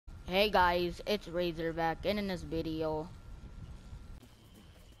Hey guys, it's Razorback, and in this video,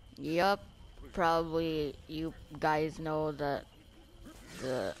 yup, probably you guys know that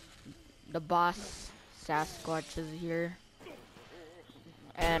the boss Sasquatch is here,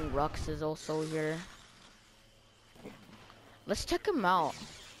 and Rux is also here. Let's check him out.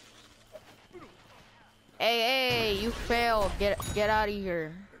 Hey, you failed. Get out of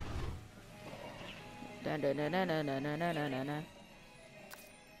here. Dun, dun, dun, dun, dun, dun, dun, dun, dun, dun.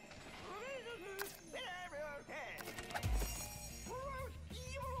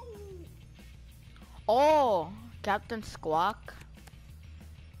 Oh, Captain Squawk.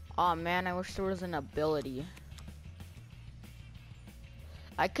 Oh man, I wish there was an ability.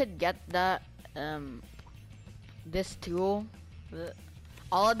 I could get that. This tool.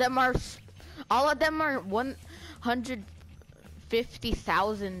 All of them are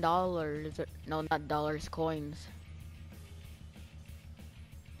 $150,000. No, not dollars, coins.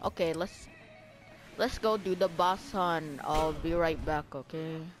 Okay, let's go do the boss hunt. I'll be right back.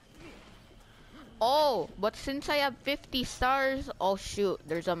 Okay. Oh, but since I have 50 stars, oh shoot,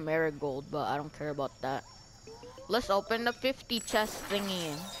 there's a marigold, but I don't care about that. Let's open the 50 chest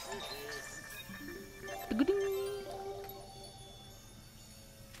thingy.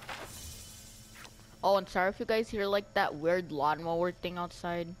 Oh, and sorry if you guys hear like that weird lawnmower thing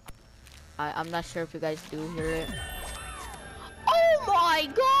outside. I'm not sure if you guys do hear it. Oh my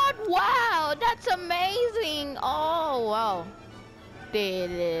god, wow, that's amazing. Oh, wow.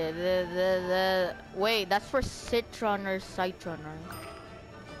 Wait, that's for Citron or Citron, right?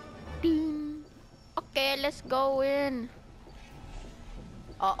 Ding. Okay, let's go in.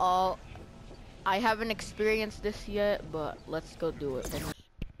 Uh-oh. I haven't experienced this yet, but let's go do it.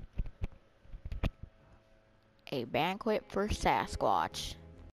 A banquet for Sasquatch.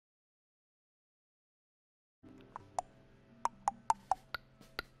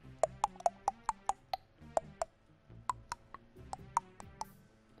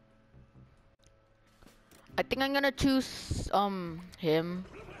 I think I'm gonna choose him.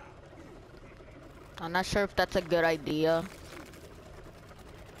 I'm not sure if that's a good idea.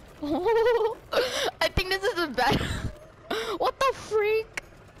 I think this is a bad. What the freak?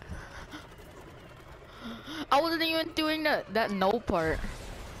 I wasn't even doing that no part.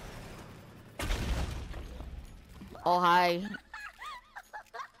 Oh hi.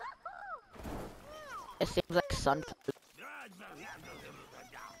 It seems like sun.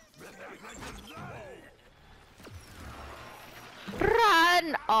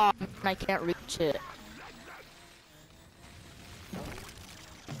 Run! Oh, I can't reach it.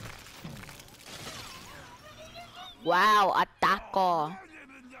 Wow, atako.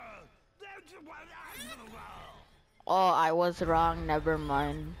 Oh, I was wrong. Never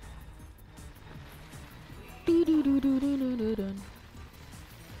mind.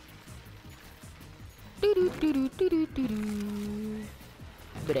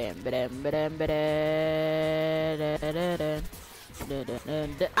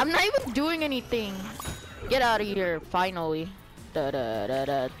 I'm not even doing anything. Get out of here, finally. Bam,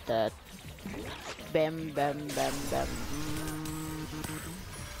 bam, bam, bam.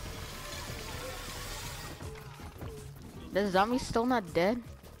 The zombie's still not dead?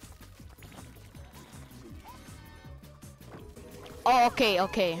 Oh,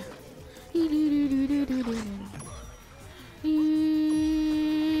 okay.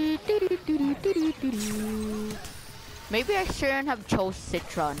 Maybe I shouldn't have chose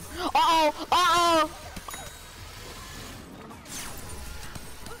Citron. Uh-oh!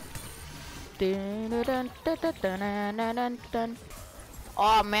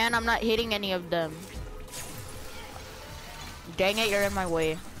 Oh man, I'm not hitting any of them. Dang it, you're in my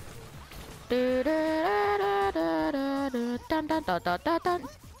way.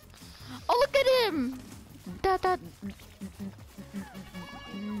 Oh, look at him!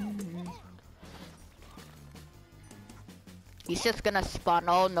 He's just gonna spawn.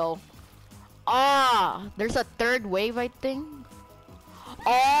 Oh no. Ah, there's a third wave, I think.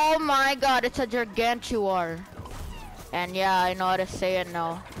 Oh my god, it's a Gargantuar. And yeah, I know how to say it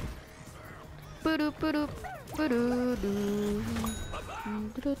now. Oh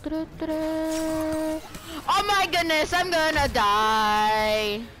my goodness, I'm gonna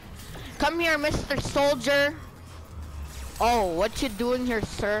die. Come here, Mr. Soldier. Oh, what you doing here,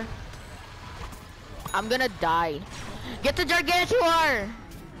 sir? I'm gonna die. Get the Gargantuar!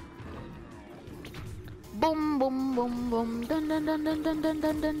 Boom, boom, boom, boom. Dun dun dun dun dun dun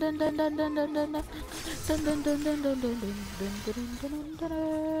dun dun dun dun dun dun dun dun dun. Dun dun dun dun dun dun dun dun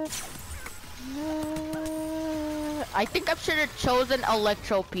dun. I think I should have chosen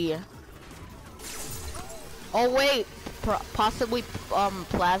Electro P. Oh wait, possibly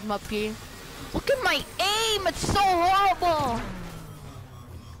plasma P. Look at my aim, it's so horrible.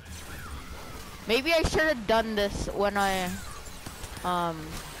 Maybe I should have done this when I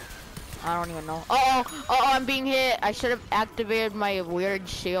don't even know. I'm being hit. I should have activated my weird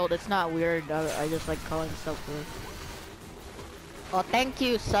shield. It's not weird. I just like calling stuff weird. Oh, thank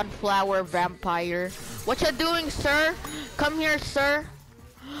you, sunflower vampire. What you doing, sir? Come here, sir.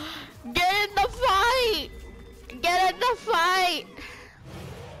 Get in the fight. Get in the fight.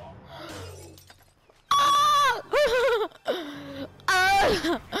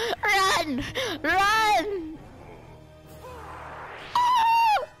 Run! Run!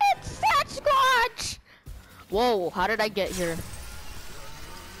 Oh, it's Sasquatch! Whoa, how did I get here?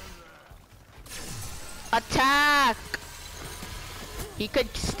 Attack! He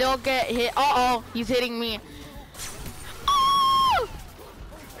could still get hit. Uh-oh, he's hitting me. Oh!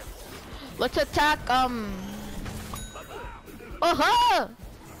 Let's attack, uh-huh!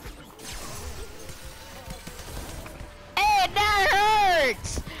 Hey, that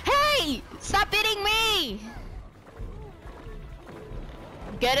hurts! Hey! Stop hitting me!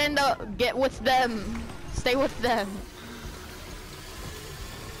 Get with them. Stay with them.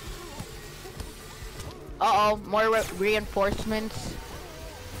 Uh-oh, more reinforcements.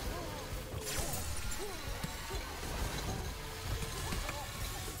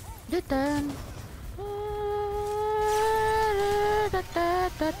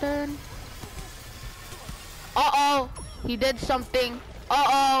 Uh-oh, he did something.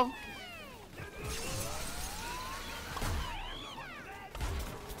 Uh-oh.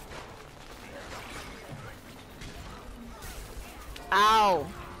 Ow.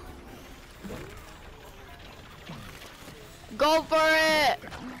 Go for it.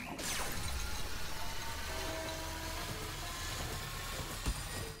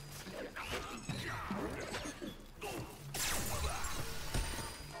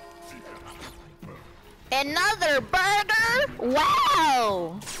 Another burger?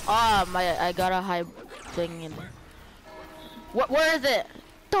 Wow! Oh, I got a high thing in. Where is it?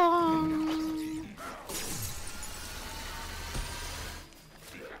 Dong.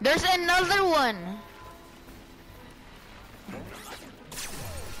 There's another one.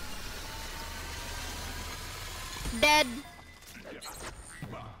 Dead.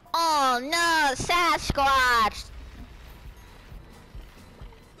 Oh no, Sasquatch.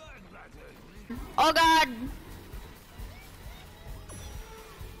 Oh god!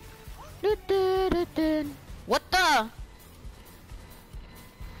 What the?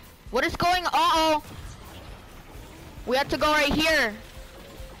 What is going on? Uh-oh! We have to go right here.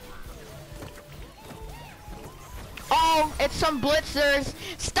 Oh, it's some blitzers.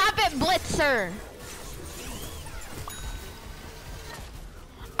 Stop it, blitzer!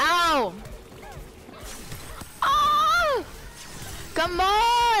 Ow! Oh! Come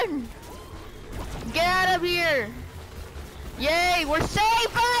on! Get out of here! Yay, we're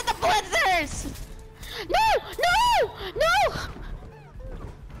safe! Ah, the blitzers! No! No! No!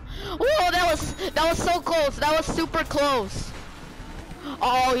 Whoa, that was so close. That was super close.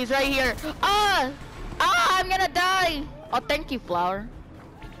 Oh, he's right here. I'm gonna die. Oh, thank you, flower.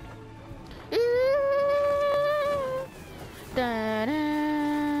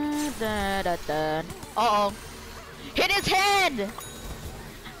 Uh-oh. Hit his head!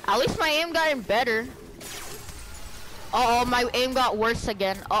 At least my aim got better. Uh-oh, my aim got worse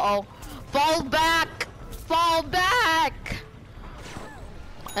again. Uh-oh. Fall back! Fall back!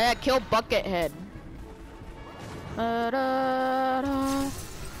 Yeah, kill Buckethead.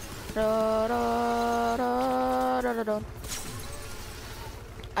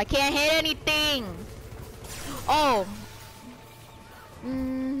 I can't hit anything! Oh!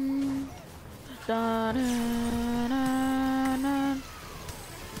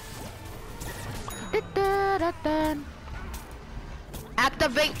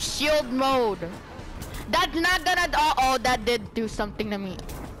 Activate shield mode. That's not gonna. Uh-oh, that did do something to me.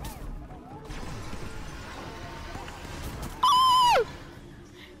 Oh!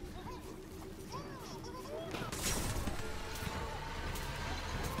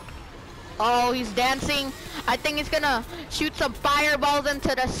 Oh, he's dancing. I think he's gonna shoot some fireballs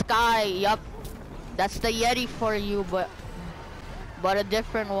into the sky. Yup. That's the Yeti for you, but a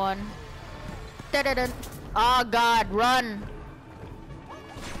different one. Da-da-da. Oh god, run.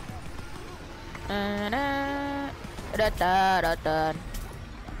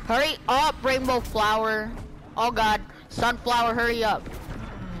 Hurry up, rainbow flower. Oh god, sunflower, hurry up.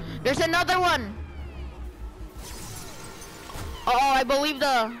 There's another one. Uh oh, I believe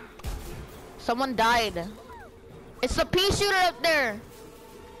someone died. It's the pea shooter up there.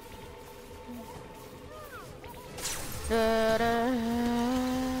 Da, da,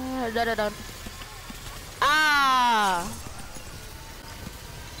 da, da, da. Ah!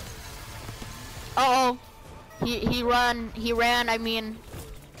 Uh oh. He ran, I mean.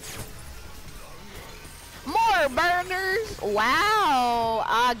 More burgers! Wow!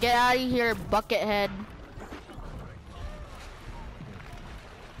 Ah, get out of here, Buckethead.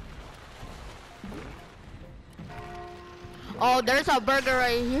 Oh, there's a burger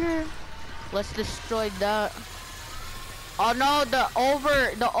right here. Let's destroy that. Oh no, the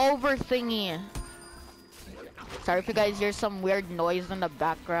over thingy. Sorry if you guys hear some weird noise in the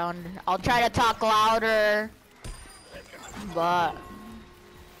background. I'll try to talk louder. But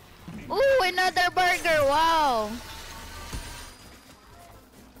ooh, another burger, wow.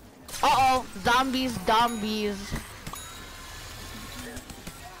 Uh-oh, zombies.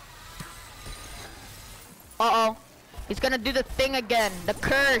 Uh-oh. He's gonna do the thing again, the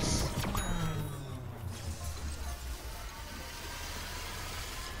curse.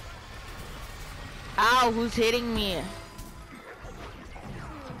 Ow, who's hitting me?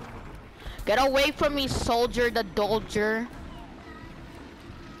 Get away from me, soldier the dolger.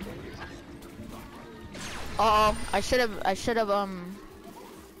 Uh-oh, I should have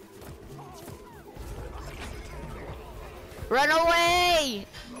run away!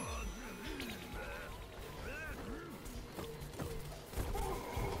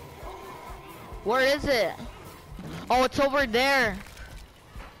 Where is it? Oh, it's over there.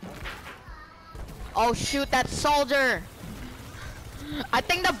 Oh shoot, that soldier! I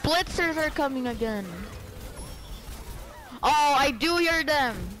think the blitzers are coming again. Oh, I do hear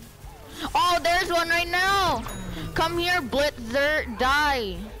them. Oh, there's one right now. Come here, blitzer,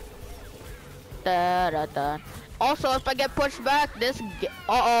 die. Da, da, da. Also, if I get pushed back,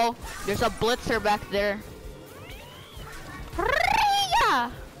 uh-oh, there's a blitzer back there. Yeah.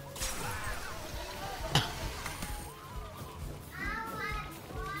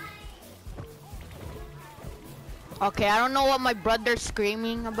 Okay, I don't know what my brother's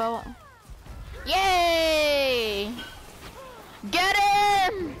screaming about. Yay! Get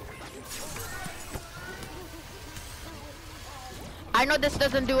him! I know this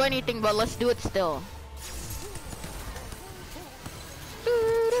doesn't do anything, but let's do it still.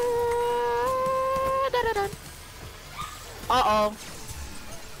 Uh-oh.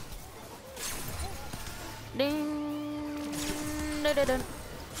 Ding.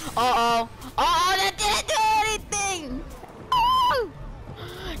 Uh-oh. Uh-oh, that didn't do anything! Oh!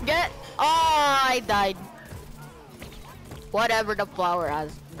 I died. Whatever the flower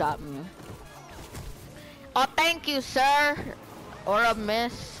has got me. Oh, thank you, sir. Or a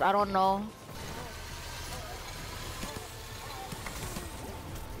miss, I don't know.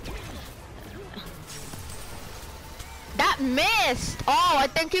 That missed! Oh, I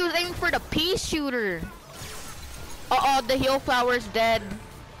think he was aiming for the pea shooter. Uh-oh, the heal flower's dead.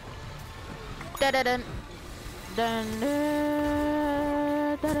 Da-da-dun.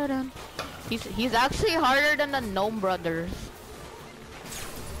 Dun-da-da-da-dun. He's actually harder than the Gnome Brothers.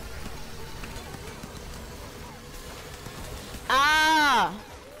 Ah!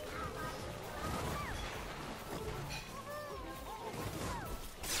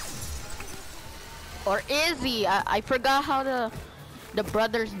 Or is he? I forgot how the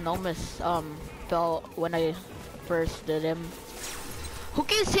brothers Nomus felt when I first did him. Who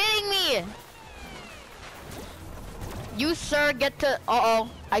keeps hitting me? You sir get to uh-oh.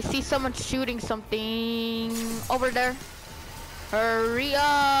 I see someone shooting something over there. Hurry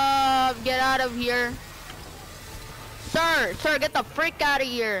up! Get out of here. Sir, get the frick out of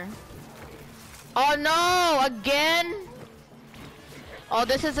here. Oh no, again? Oh,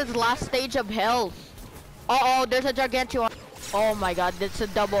 this is his last stage of health. Uh-oh, there's a gargantuan. Oh my god, it's a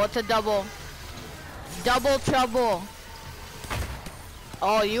double. Double trouble.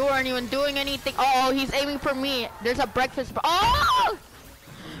 Oh, you weren't even doing anything. Uh oh, he's aiming for me. There's a breakfast. Oh!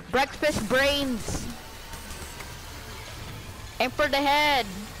 Breakfast brains. Aim for the head.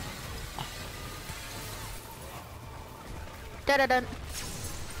 Da-da-dun.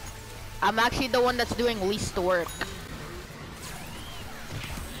 I'm actually the one that's doing least work.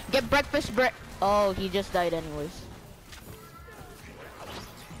 Get breakfast bread. Oh, he just died anyways.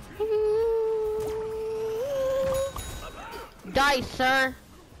 Die, sir.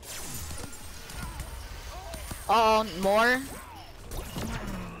 Uh oh, more.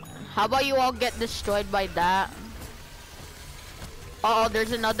 How about you all get destroyed by that? Uh oh,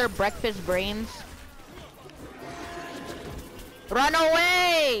 there's another breakfast brains. Run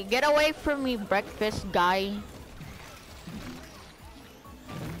away! Get away from me, breakfast guy.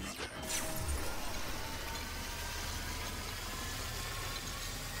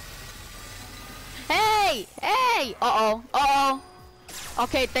 Hey, Hey! Hey! Uh-oh. Uh-oh.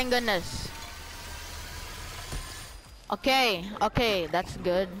 Okay, thank goodness. Okay, okay, that's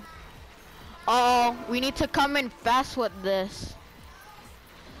good. Uh-oh, we need to come in fast with this.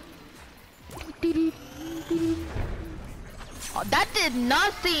 Oh, that did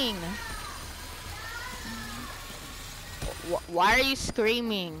nothing! Why are you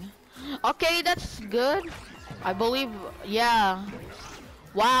screaming? Okay, that's good. I believe, yeah.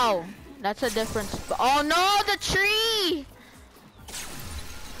 Wow, that's a difference. Oh no, the tree!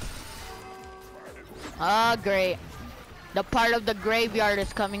 Ah, great. The part of the graveyard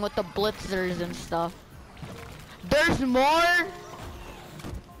is coming with the blitzers and stuff. There's more?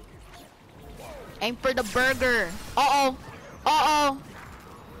 Aim for the burger. Uh-oh. Uh-oh.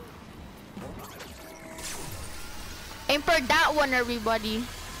 Aim for that one, everybody.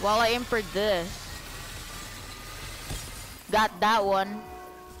 While I aim for this. Got that one.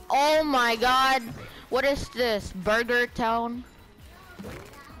 Oh my god. What is this? Burger Town?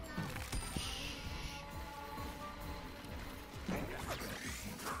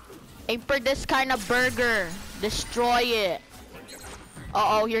 Aim for this kind of burger. Destroy it.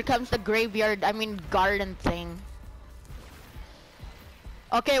 Uh-oh, here comes the graveyard, I mean garden thing.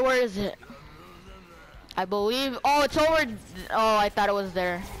 Okay, where is it? I believe, oh, it's over. Oh, I thought it was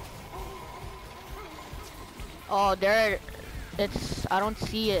there. Oh, there, it's, I don't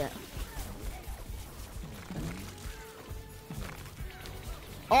see it.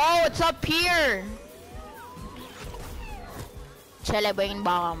 Oh, it's up here. Chelebane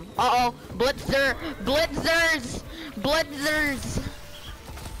bomb. Uh-oh, blitzer, blitzers, blitzers.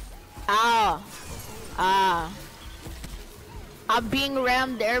 Ah, ah. I'm being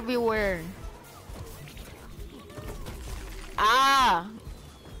rammed everywhere. Ah.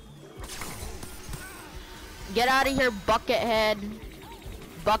 Get out of here, Buckethead.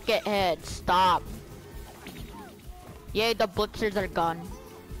 Buckethead, stop. Yay, the blitzers are gone.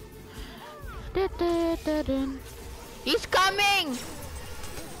 He's coming!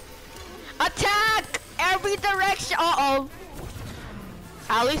 Attack! Every direction! Uh-oh.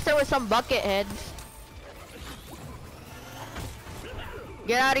 At least there were some Bucketheads.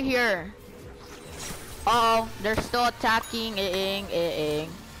 Get out of here. Uh-oh, they're still attacking. Hey,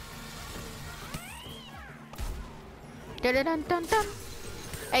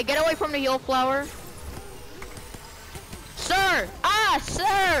 get away from the heal flower. Sir! Ah,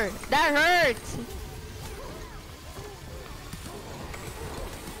 sir! That hurts!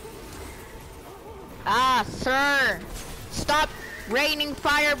 Ah, sir! Stop raining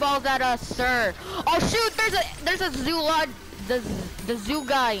fireballs at us, sir! Oh shoot! There's a zoo lot. The zoo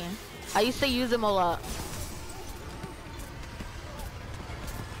guy. I used to use him a lot.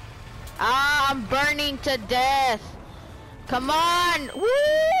 Ah, I'm burning to death. Come on!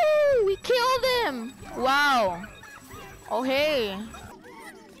 Woo! We killed him! Wow. Oh, hey.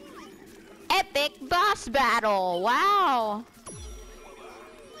 Epic boss battle! Wow!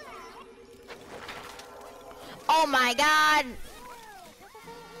 Oh my god!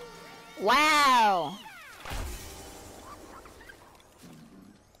 Wow!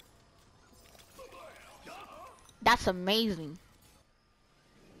 That's amazing.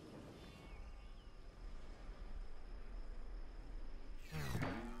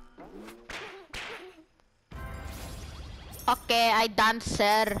 Okay, I done,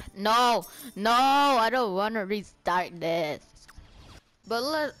 sir. No, no, I don't want to restart this. But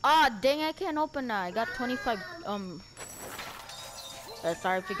let, dang, I can't open that. I got 25,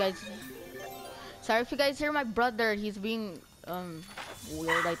 sorry if you guys hear my brother. He's being,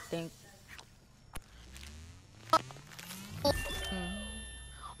 weird, I think.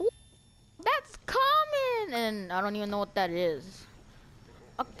 That's common, and I don't even know what that is.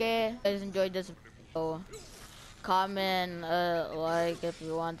 Okay, if you guys enjoyed this video, comment, like if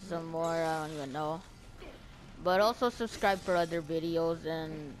you want some more. I don't even know, but also subscribe for other videos.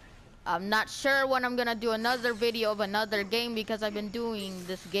 And I'm not sure when I'm gonna do another video of another game, because I've been doing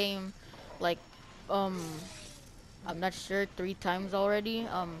this game like I'm not sure 3 times already.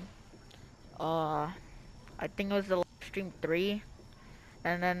 I think it was the live stream 3,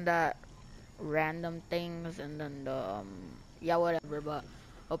 and then that random things, and then the yeah, whatever. But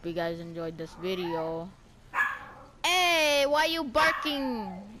hope you guys enjoyed this video. Hey, why you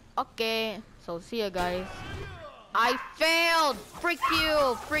barking? Okay, so see you guys. I failed. Freak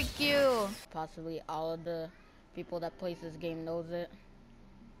you, freak you. Possibly all of the people that plays this game knows it.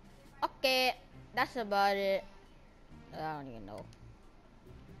 Okay, that's about it. I don't even know.